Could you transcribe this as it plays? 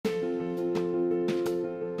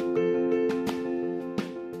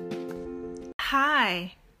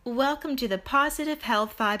Hi, welcome to the Positive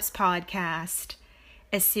Health Vibes Podcast,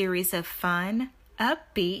 a series of fun,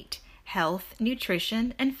 upbeat health,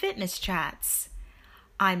 nutrition, and fitness chats.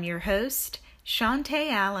 I'm your host,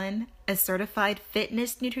 Shantae Allen, a certified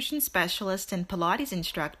fitness nutrition specialist and Pilates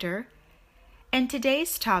instructor, and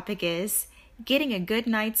today's topic is getting a good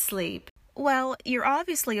night's sleep. Well, you're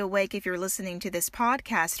obviously awake if you're listening to this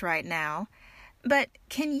podcast right now, but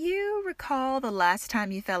can you recall the last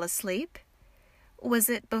time you fell asleep? Was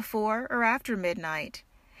it before or after midnight?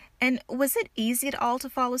 And was it easy at all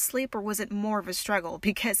to fall asleep, or was it more of a struggle?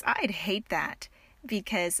 Because I'd hate that,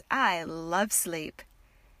 because I love sleep.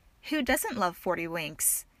 Who doesn't love 40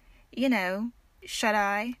 winks? You know,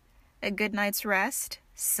 shut-eye, a good night's rest,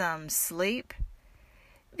 some sleep.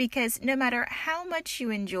 Because no matter how much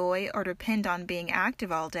you enjoy or depend on being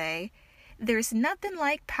active all day, there's nothing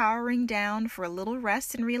like powering down for a little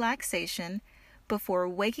rest and relaxation before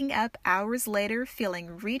waking up hours later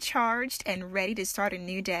feeling recharged and ready to start a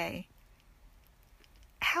new day.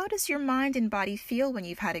 How does your mind and body feel when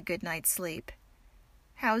you've had a good night's sleep?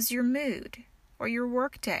 How's your mood, or your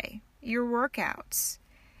work day, your workouts?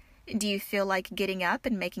 Do you feel like getting up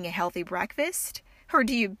and making a healthy breakfast? Or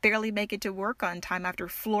do you barely make it to work on time after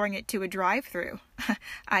flooring it to a drive-thru?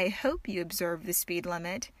 I hope you observe the speed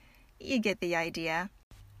limit. You get the idea.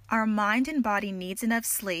 Our mind and body needs enough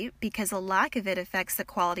sleep because a lack of it affects the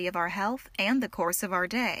quality of our health and the course of our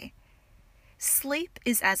day. Sleep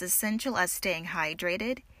is as essential as staying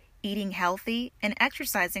hydrated, eating healthy, and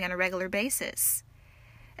exercising on a regular basis.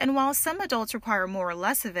 And while some adults require more or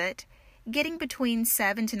less of it, getting between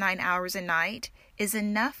 7 to 9 hours a night is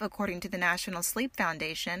enough according to the National Sleep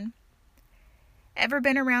Foundation. Ever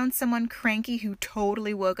been around someone cranky who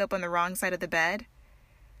totally woke up on the wrong side of the bed?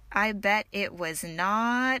 I bet it was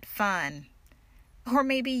not fun. Or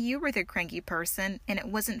maybe you were the cranky person and it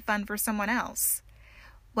wasn't fun for someone else.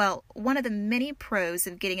 Well, one of the many pros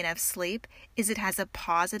of getting enough sleep is it has a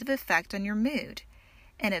positive effect on your mood.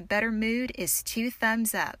 And a better mood is 2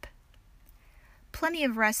 thumbs up. Plenty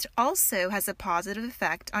of rest also has a positive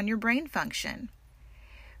effect on your brain function.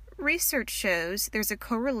 Research shows there's a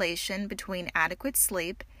correlation between adequate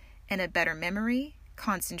sleep and a better memory,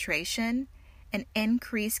 concentration, and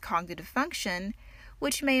increased cognitive function,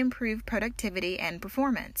 which may improve productivity and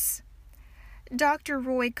performance. Dr.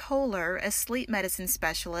 Roy Kohler, a sleep medicine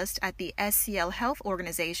specialist at the SCL Health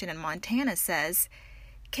Organization in Montana, says,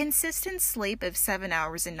 consistent sleep of 7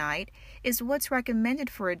 hours a night is what's recommended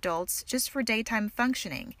for adults just for daytime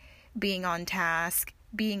functioning, being on task,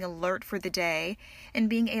 being alert for the day, and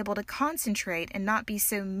being able to concentrate and not be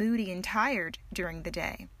so moody and tired during the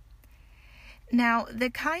day. Now, the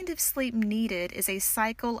kind of sleep needed is a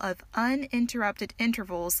cycle of uninterrupted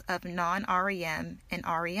intervals of non-REM and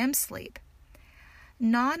REM sleep.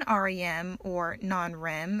 Non-REM, or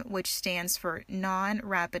non-REM, which stands for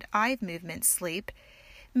non-rapid eye movement sleep,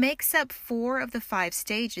 makes up 4 of the 5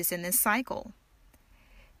 stages in this cycle.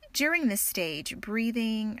 During this stage,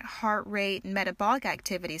 breathing, heart rate, and metabolic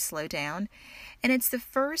activity slow down, and it's the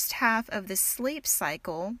first half of the sleep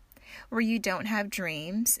cycle where you don't have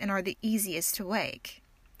dreams and are the easiest to wake.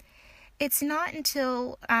 It's not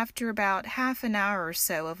until after about half an hour or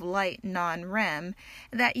so of light non-REM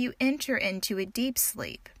that you enter into a deep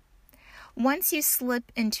sleep. Once you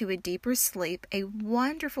slip into a deeper sleep, a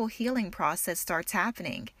wonderful healing process starts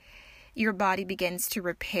happening. Your body begins to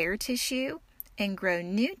repair tissue and grow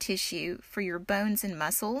new tissue for your bones and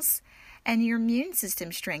muscles, and your immune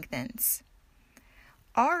system strengthens.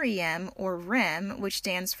 REM, or REM, which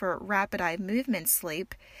stands for Rapid Eye Movement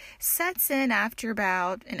Sleep, sets in after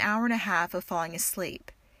about an hour and a half of falling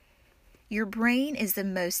asleep. Your brain is the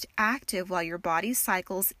most active while your body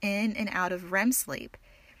cycles in and out of REM sleep,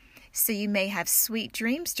 so you may have sweet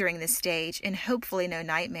dreams during this stage and hopefully no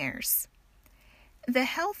nightmares. The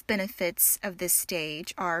health benefits of this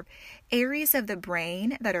stage are areas of the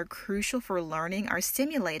brain that are crucial for learning are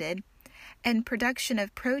stimulated, and production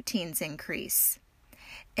of proteins increase.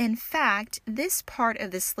 In fact, this part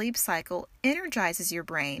of the sleep cycle energizes your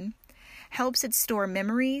brain, helps it store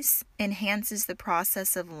memories, enhances the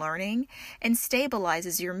process of learning, and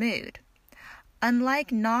stabilizes your mood.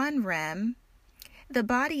 Unlike non-REM, the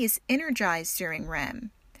body is energized during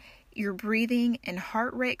REM. Your breathing and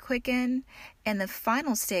heart rate quicken, and the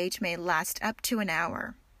final stage may last up to an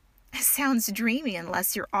hour. Sounds dreamy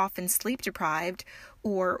unless you're often sleep deprived,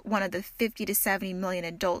 or one of the 50 to 70 million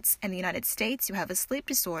adults in the United States who have a sleep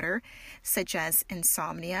disorder, such as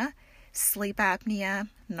insomnia, sleep apnea,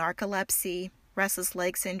 narcolepsy, restless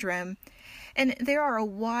leg syndrome, and there are a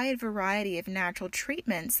wide variety of natural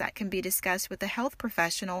treatments that can be discussed with a health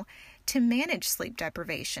professional to manage sleep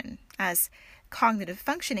deprivation, as cognitive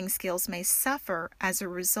functioning skills may suffer as a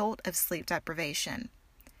result of sleep deprivation.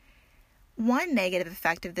 One negative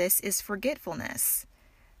effect of this is forgetfulness.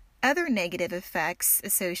 Other negative effects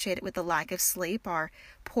associated with the lack of sleep are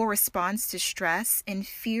poor response to stress and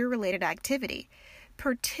fear-related activity,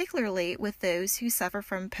 particularly with those who suffer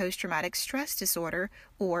from post-traumatic stress disorder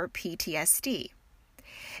or PTSD.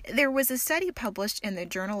 There was a study published in the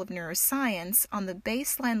Journal of Neuroscience on the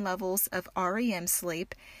baseline levels of REM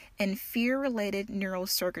sleep and fear-related neural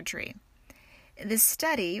circuitry. This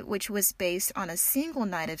study, which was based on a single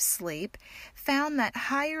night of sleep, found that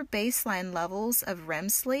higher baseline levels of REM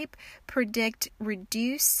sleep predict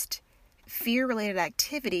reduced fear-related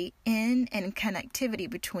activity in and connectivity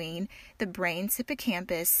between the brain's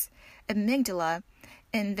hippocampus, amygdala,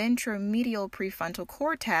 and ventromedial prefrontal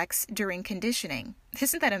cortex during conditioning.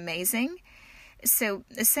 Isn't that amazing? So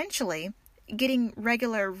essentially, getting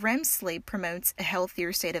regular REM sleep promotes a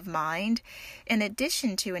healthier state of mind, in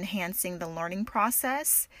addition to enhancing the learning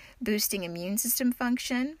process, boosting immune system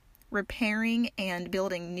function, repairing and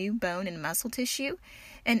building new bone and muscle tissue,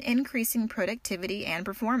 and increasing productivity and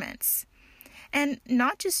performance. And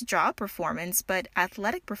not just job performance, but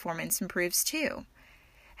athletic performance improves too.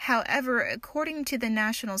 However, according to the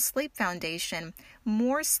National Sleep Foundation,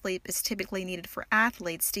 more sleep is typically needed for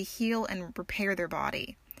athletes to heal and repair their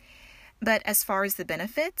body. But as far as the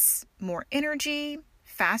benefits, more energy,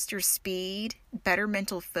 faster speed, better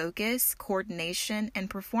mental focus, coordination, and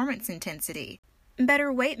performance intensity.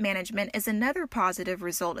 Better weight management is another positive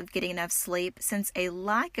result of getting enough sleep, since a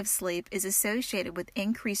lack of sleep is associated with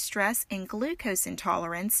increased stress and glucose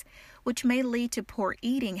intolerance, which may lead to poor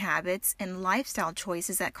eating habits and lifestyle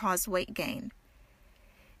choices that cause weight gain.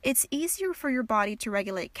 It's easier for your body to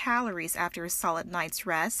regulate calories after a solid night's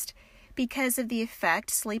rest because of the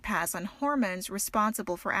effect sleep has on hormones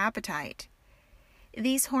responsible for appetite.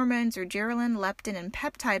 These hormones are ghrelin, leptin, and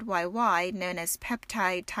peptide YY, known as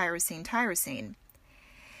peptide tyrosine.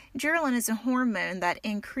 Ghrelin is a hormone that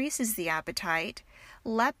increases the appetite,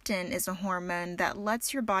 leptin is a hormone that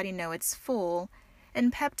lets your body know it's full,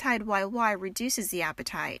 and peptide YY reduces the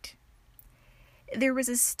appetite. There was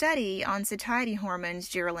a study on satiety hormones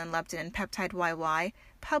ghrelin, leptin, and peptide YY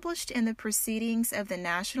published in the Proceedings of the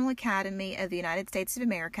National Academy of the United States of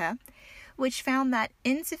America, which found that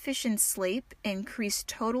insufficient sleep increased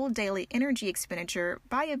total daily energy expenditure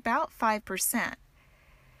by about 5%.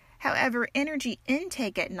 However, energy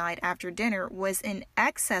intake at night after dinner was in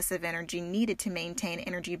excess of energy needed to maintain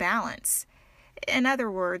energy balance. In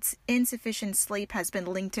other words, insufficient sleep has been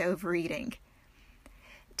linked to overeating.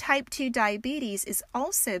 Type 2 diabetes is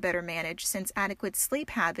also better managed since adequate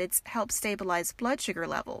sleep habits help stabilize blood sugar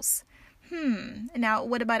levels. Now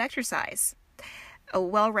what about exercise? A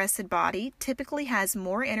well-rested body typically has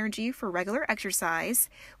more energy for regular exercise,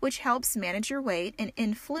 which helps manage your weight and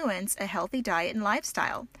influence a healthy diet and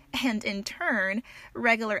lifestyle. And in turn,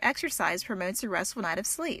 regular exercise promotes a restful night of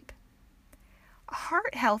sleep.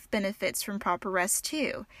 Heart health benefits from proper rest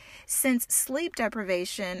too. Since sleep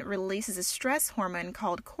deprivation releases a stress hormone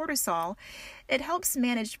called cortisol, it helps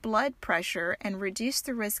manage blood pressure and reduce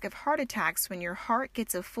the risk of heart attacks when your heart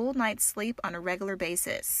gets a full night's sleep on a regular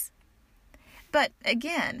basis. But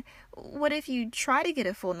again, what if you try to get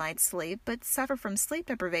a full night's sleep but suffer from sleep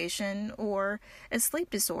deprivation or a sleep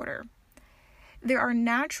disorder? There are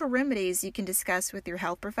natural remedies you can discuss with your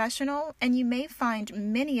health professional, and you may find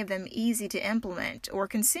many of them easy to implement or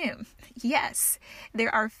consume. Yes,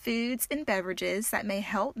 there are foods and beverages that may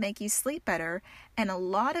help make you sleep better, and a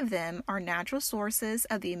lot of them are natural sources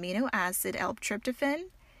of the amino acid L-tryptophan,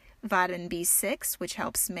 vitamin B6, which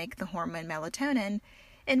helps make the hormone melatonin,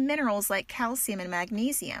 and minerals like calcium and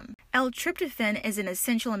magnesium. L-tryptophan is an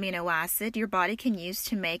essential amino acid your body can use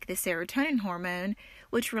to make the serotonin hormone,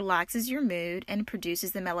 which relaxes your mood and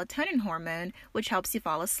produces the melatonin hormone, which helps you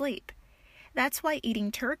fall asleep. That's why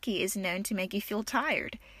eating turkey is known to make you feel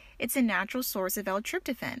tired. It's a natural source of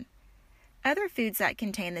L-tryptophan. Other foods that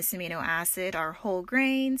contain this amino acid are whole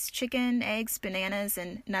grains, chicken, eggs, bananas,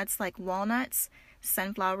 and nuts like walnuts,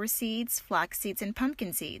 sunflower seeds, flax seeds, and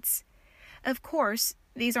pumpkin seeds. Of course,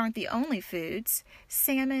 these aren't the only foods.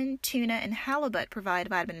 Salmon, tuna, and halibut provide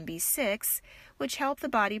vitamin B6, which help the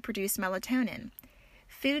body produce melatonin.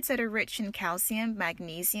 Foods that are rich in calcium,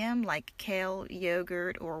 magnesium, like kale,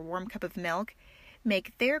 yogurt, or a warm cup of milk,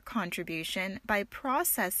 make their contribution by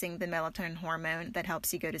processing the melatonin hormone that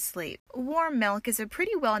helps you go to sleep. Warm milk is a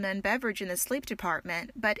pretty well-known beverage in the sleep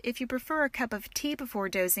department, but if you prefer a cup of tea before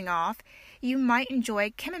dozing off, you might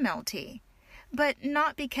enjoy chamomile tea. But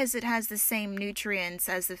not because it has the same nutrients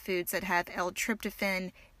as the foods that have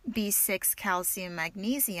L-tryptophan, B6, calcium,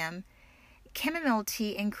 magnesium. chamomile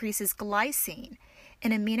tea increases glycine,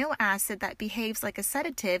 an amino acid that behaves like a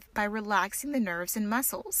sedative by relaxing the nerves and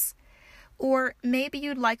muscles. Or maybe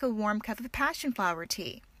you'd like a warm cup of passion flower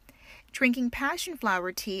tea. Drinking passion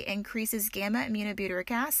flower tea increases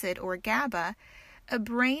gamma-aminobutyric acid, or GABA, a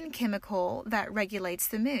brain chemical that regulates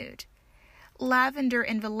the mood. Lavender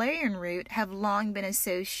and valerian root have long been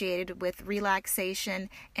associated with relaxation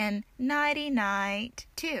and nighty-night,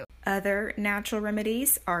 too. Other natural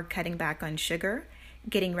remedies are cutting back on sugar,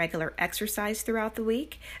 getting regular exercise throughout the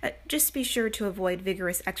week. Just be sure to avoid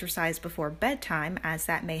vigorous exercise before bedtime, as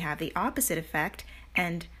that may have the opposite effect,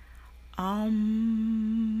 and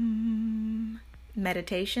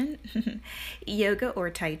meditation, yoga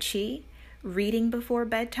or Tai Chi, reading before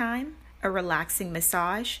bedtime, a relaxing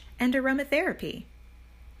massage, and aromatherapy.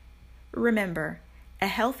 Remember, a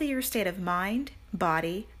healthier state of mind,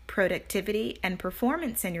 body, productivity, and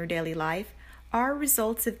performance in your daily life are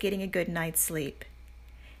results of getting a good night's sleep.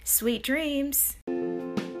 Sweet dreams!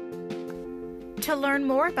 To learn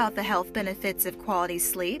more about the health benefits of quality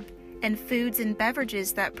sleep and foods and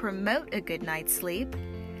beverages that promote a good night's sleep,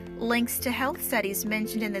 links to health studies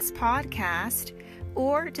mentioned in this podcast,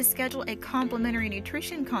 or to schedule a complimentary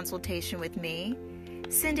nutrition consultation with me,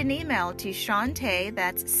 send an email to Chantay,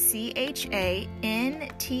 that's CHANTAY,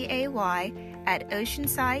 at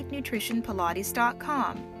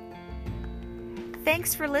oceansidenutritionpilates.com.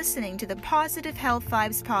 Thanks for listening to the Positive Health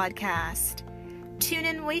Vibes podcast. Tune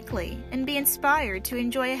in weekly and be inspired to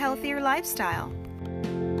enjoy a healthier lifestyle.